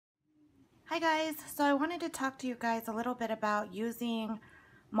Hi guys, so I wanted to talk to you guys a little bit about using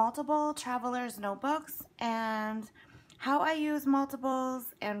multiple traveler's notebooks and how I use multiples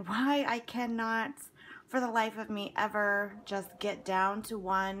and why I cannot for the life of me ever just get down to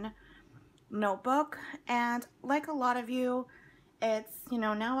one notebook. And like a lot of you, it's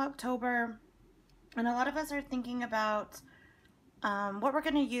now October, and a lot of us are thinking about what we're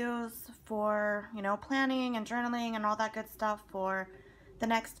going to use for planning and journaling and all that good stuff for the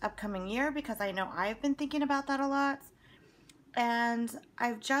next upcoming year, because I know I've been thinking about that a lot. And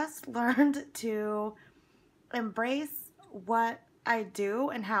I've just learned to embrace what I do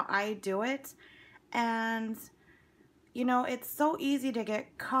and how I do it. And it's so easy to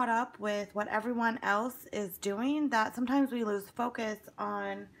get caught up with what everyone else is doing that sometimes we lose focus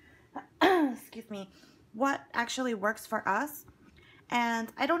on excuse me, what actually works for us. And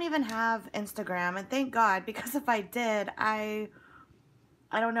I don't even have Instagram, and thank God, because if I did, I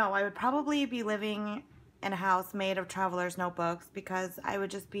don't know, I would probably be living in a house made of traveler's notebooks, because I would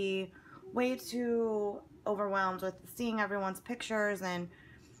just be way too overwhelmed with seeing everyone's pictures and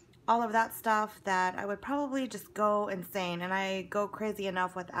all of that stuff that I would probably just go insane, and I go crazy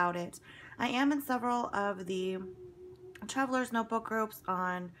enough without it. I am in several of the traveler's notebook groups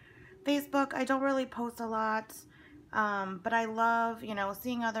on Facebook. I don't really post a lot, but I love,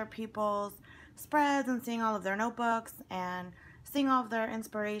 seeing other people's spreads and seeing all of their notebooks and seeing all of their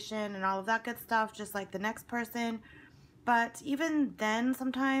inspiration and all of that good stuff, just like the next person. But even then,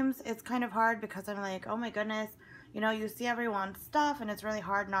 sometimes it's kind of hard, because I'm like, oh my goodness, you see everyone's stuff and it's really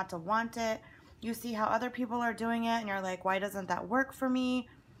hard not to want it. You see how other people are doing it and you're like, why doesn't that work for me?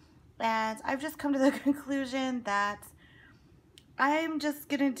 And I've just come to the conclusion that I'm just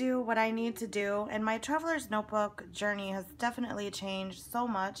gonna do what I need to do, and my traveler's notebook journey has definitely changed so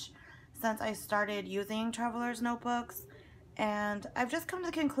much since I started using traveler's notebooks, and I've just come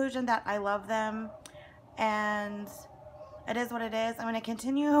to the conclusion that I love them, and it is what it is. I'm gonna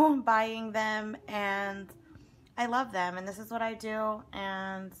continue buying them, and I love them, and this is what I do,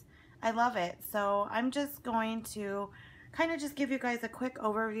 and I love it. So I'm just going to kind of just give you guys a quick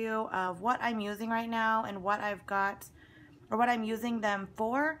overview of what I'm using right now and what I've got, or what I'm using them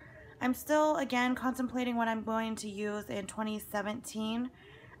for. I'm still, again, contemplating what I'm going to use in 2017.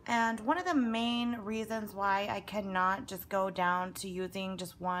 And one of the main reasons why I cannot just go down to using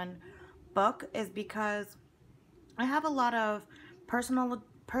just one book is because I have a lot of personal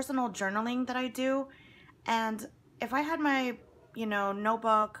journaling that I do. And if I had my,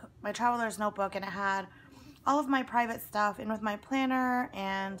 notebook, my traveler's notebook, and it had all of my private stuff in with my planner,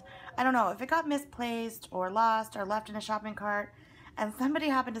 and I don't know, if it got misplaced or lost or left in a shopping cart and somebody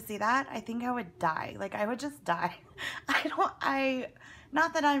happened to see that, I think I would die. Like, I would just die.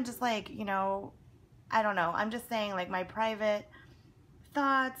 Not that I'm just like, I don't know. I'm just saying, like, my private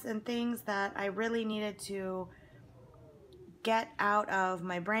thoughts and things that I really needed to get out of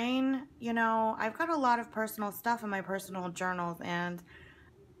my brain. I've got a lot of personal stuff in my personal journals, and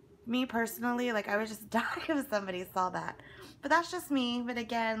me personally, like, I would just die if somebody saw that. But that's just me. But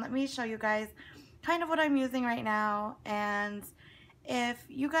again, let me show you guys kind of what I'm using right now. And if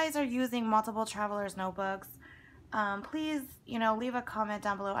you guys are using multiple traveler's notebooks, please, leave a comment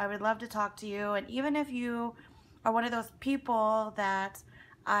down below. I would love to talk to you. And even if you are one of those people that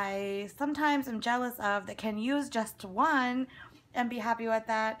I sometimes am jealous of, that can use just one and be happy with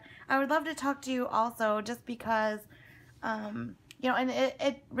that, I would love to talk to you also, just because and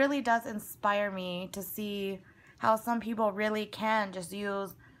it really does inspire me to see how some people really can just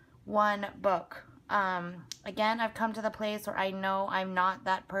use one book. Again, I've come to the place where I know I'm not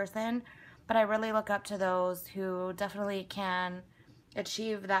that person, but I really look up to those who definitely can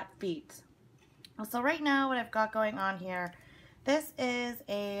achieve that feat. So right now, what I've got going on here, this is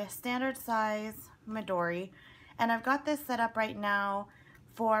a standard size Midori, and I've got this set up right now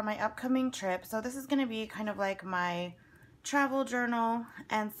for my upcoming trip. So this is going to be kind of like my travel journal,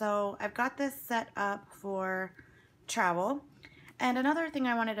 and so I've got this set up for travel. And another thing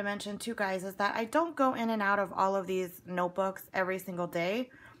I wanted to mention too, guys, is that I don't go in and out of all of these notebooks every single day,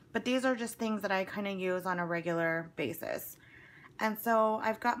 but these are just things that I kind of use on a regular basis. And so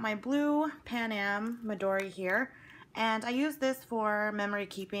I've got my blue Pan Am Midori here, and I use this for memory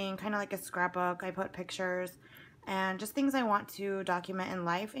keeping, kind of like a scrapbook. I put pictures and just things I want to document in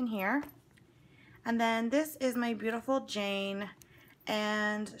life in here. And then this is my beautiful Jane,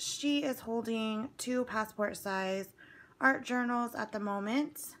 and she is holding 2 passport size art journals at the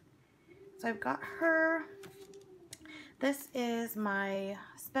moment. So I've got her. This is my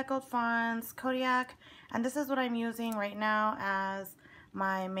Speckled Fawns Kodiak, and this is what I'm using right now as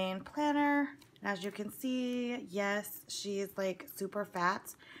my main planner. And as you can see, yes, she's like super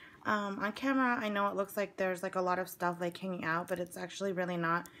fat. On camera, I know it looks like there's like a lot of stuff like hanging out, but it's actually really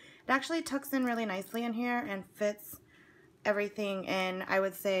not. It actually tucks in really nicely in here and fits everything in, I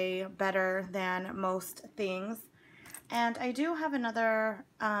would say, better than most things. And I do have another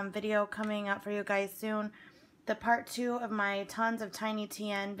video coming up for you guys soon, the part 2 of my Tons of Tiny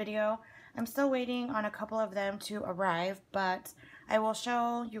TN video. I'm still waiting on a couple of them to arrive, but I will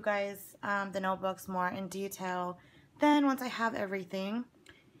show you guys the notebooks more in detail then once I have everything.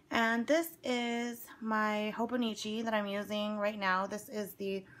 And this is my Hobonichi that I'm using right now. This is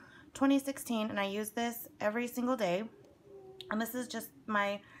the 2016, and I use this every single day. And this is just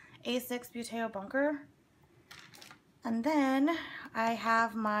my A6 Buteo bunker. And then I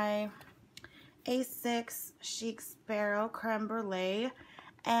have my A6 Chic Sparrow Creme Brulee,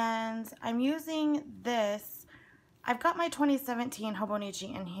 and I'm using this. I've got my 2017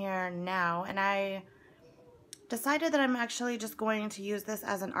 Hobonichi in here now, and I decided that I'm actually just going to use this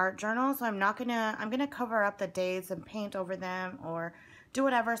as an art journal, so I'm gonna cover up the dates and paint over them or do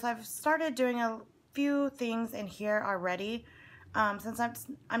whatever. So I've started doing a few things in here already, since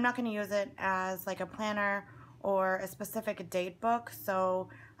I'm not gonna use it as like a planner or a specific date book, so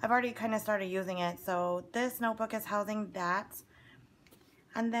I've already kind of started using it. So this notebook is housing that.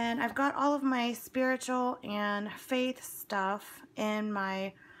 And then I've got all of my spiritual and faith stuff in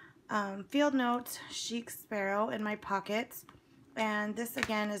my Field Note Chic Sparrow in my pocket. And this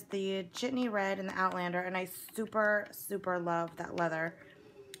again is the Jitney Red and the Outlander, and I super, super love that leather.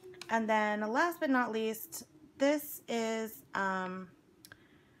 And then last but not least, this is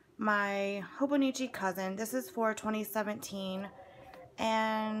my Hobonichi Cousin. This is for 2017,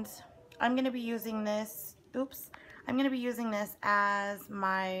 and I'm going to be using this, I'm going to be using this as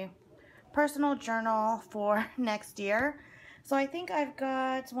my personal journal for next year. So I think I've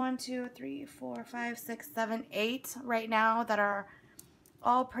got 1, 2, 3, 4, 5, 6, 7, 8 right now that are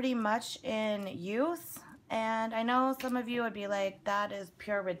all pretty much in use. And I know some of you would be like, that is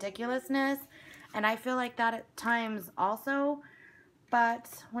pure ridiculousness. And I feel like that at times also. But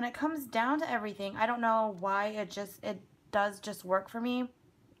when it comes down to everything, I don't know why it does just work for me.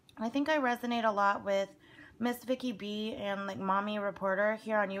 I think I resonate a lot with Miss Vicky B and like Mommy Reporter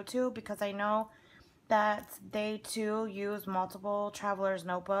here on YouTube, because I know that they too use multiple travelers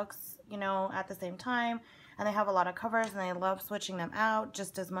notebooks, you know, at the same time, and they have a lot of covers and they love switching them out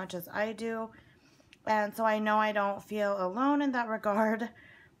just as much as I do. And so I know I don't feel alone in that regard,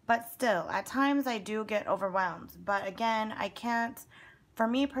 but still at times I do get overwhelmed. But again, I can't, for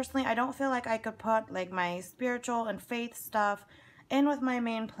me personally, I don't feel like I could put like my spiritual and faith stuff in with my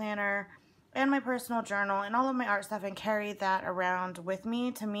main planner and my personal journal and all of my art stuff and carry that around with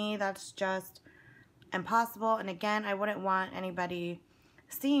me. To me, that's just impossible. And again, I wouldn't want anybody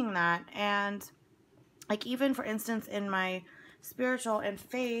seeing that. And like, even for instance, in my spiritual and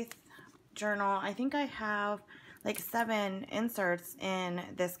faith journal, I think I have like 7 inserts in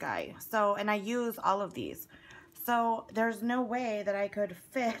this guy. So, and I use all of these. So there's no way that I could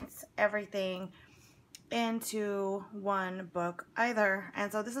fit everything into one book either.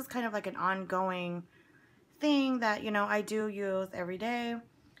 And so this is kind of like an ongoing thing that, you know, I do use every day.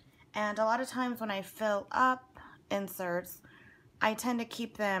 And a lot of times when I fill up inserts, I tend to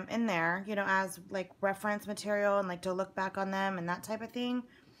keep them in there, you know, as like reference material and like to look back on them and that type of thing.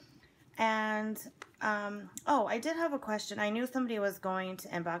 And, oh, I did have a question. I knew somebody was going to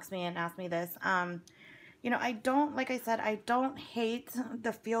inbox me and ask me this. You know, I don't, like I said, I don't hate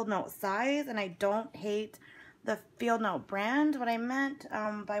the Field Note size, and I don't hate the Field Note brand. What I meant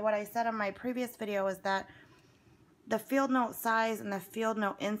by what I said on my previous video is that the Field Note size and the Field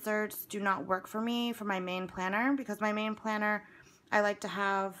Note inserts do not work for me for my main planner, because my main planner, I like to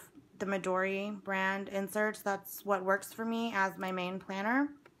have the Midori brand inserts. That's what works for me as my main planner.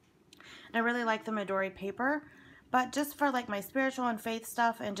 And I really like the Midori paper. But just for like my spiritual and faith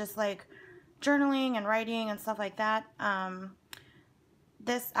stuff and just like journaling and writing and stuff like that,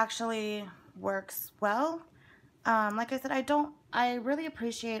 this actually works well. Like I said, I really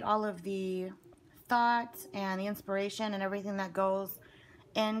appreciate all of the thought and the inspiration and everything that goes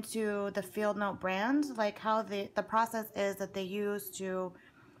into the Field Note brand, like how the process is that they use to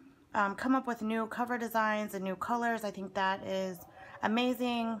come up with new cover designs and new colors. I think that is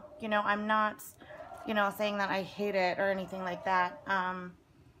amazing. You know, I'm not, you know, saying that I hate it or anything like that.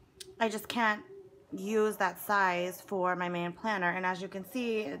 I just can't use that size for my main planner, and as you can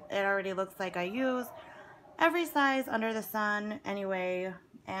see, it already looks like I use every size under the sun anyway,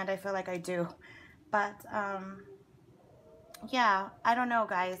 and I feel like I do. But yeah, I don't know,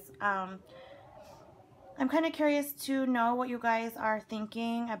 guys. I'm kind of curious to know what you guys are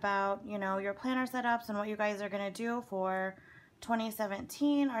thinking about, you know, your planner setups and what you guys are going to do for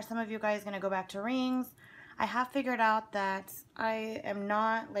 2017. Are some of you guys going to go back to rings? I have figured out that I am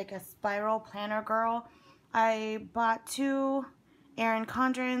not like a spiral planner girl. I bought 2 Erin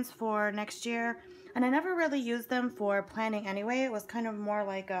Condrens for next year, and I never really used them for planning anyway. It was kind of more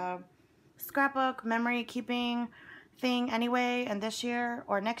like a scrapbook memory keeping thing anyway, and this year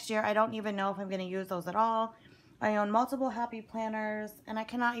or next year I don't even know if I'm going to use those at all. I own multiple happy planners, and I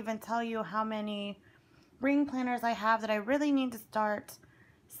cannot even tell you how many ring planners I have that I really need to start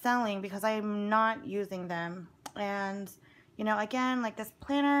selling because I'm not using them. And you know, again, like this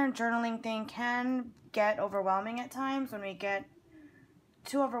planner journaling thing can get overwhelming at times when we get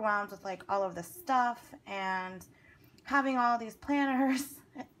too overwhelmed with like all of this stuff and having all these planners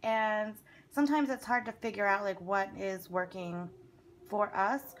and sometimes it's hard to figure out like what is working for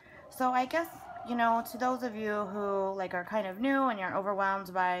us. So I guess, you know, to those of you who like are kind of new and you're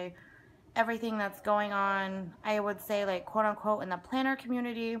overwhelmed by everything that's going on, I would say like quote unquote in the planner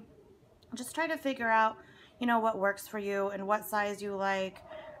community, just try to figure out, you know, what works for you and what size you like.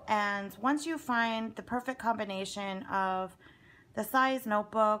 And once you find the perfect combination of the size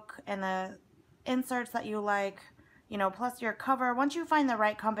notebook and the inserts that you like, you know, plus your cover, once you find the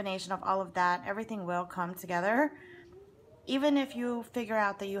right combination of all of that, everything will come together, even if you figure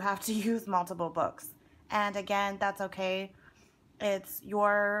out that you have to use multiple books. And again, that's okay. It's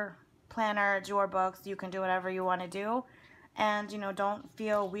your planner, it's your books, you can do whatever you want to do. And, you know, don't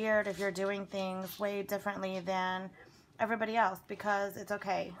feel weird if you're doing things way differently than everybody else, because it's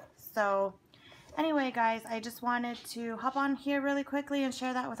okay. So anyway, guys, I just wanted to hop on here really quickly and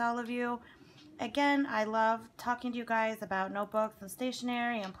share that with all of you. Again, I love talking to you guys about notebooks and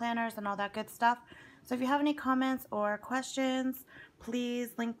stationery and planners and all that good stuff. So if you have any comments or questions, please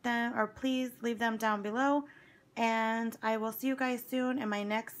link them or please leave them down below. And I will see you guys soon in my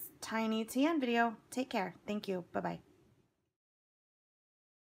next Tiny TN video. Take care. Thank you. Bye-bye.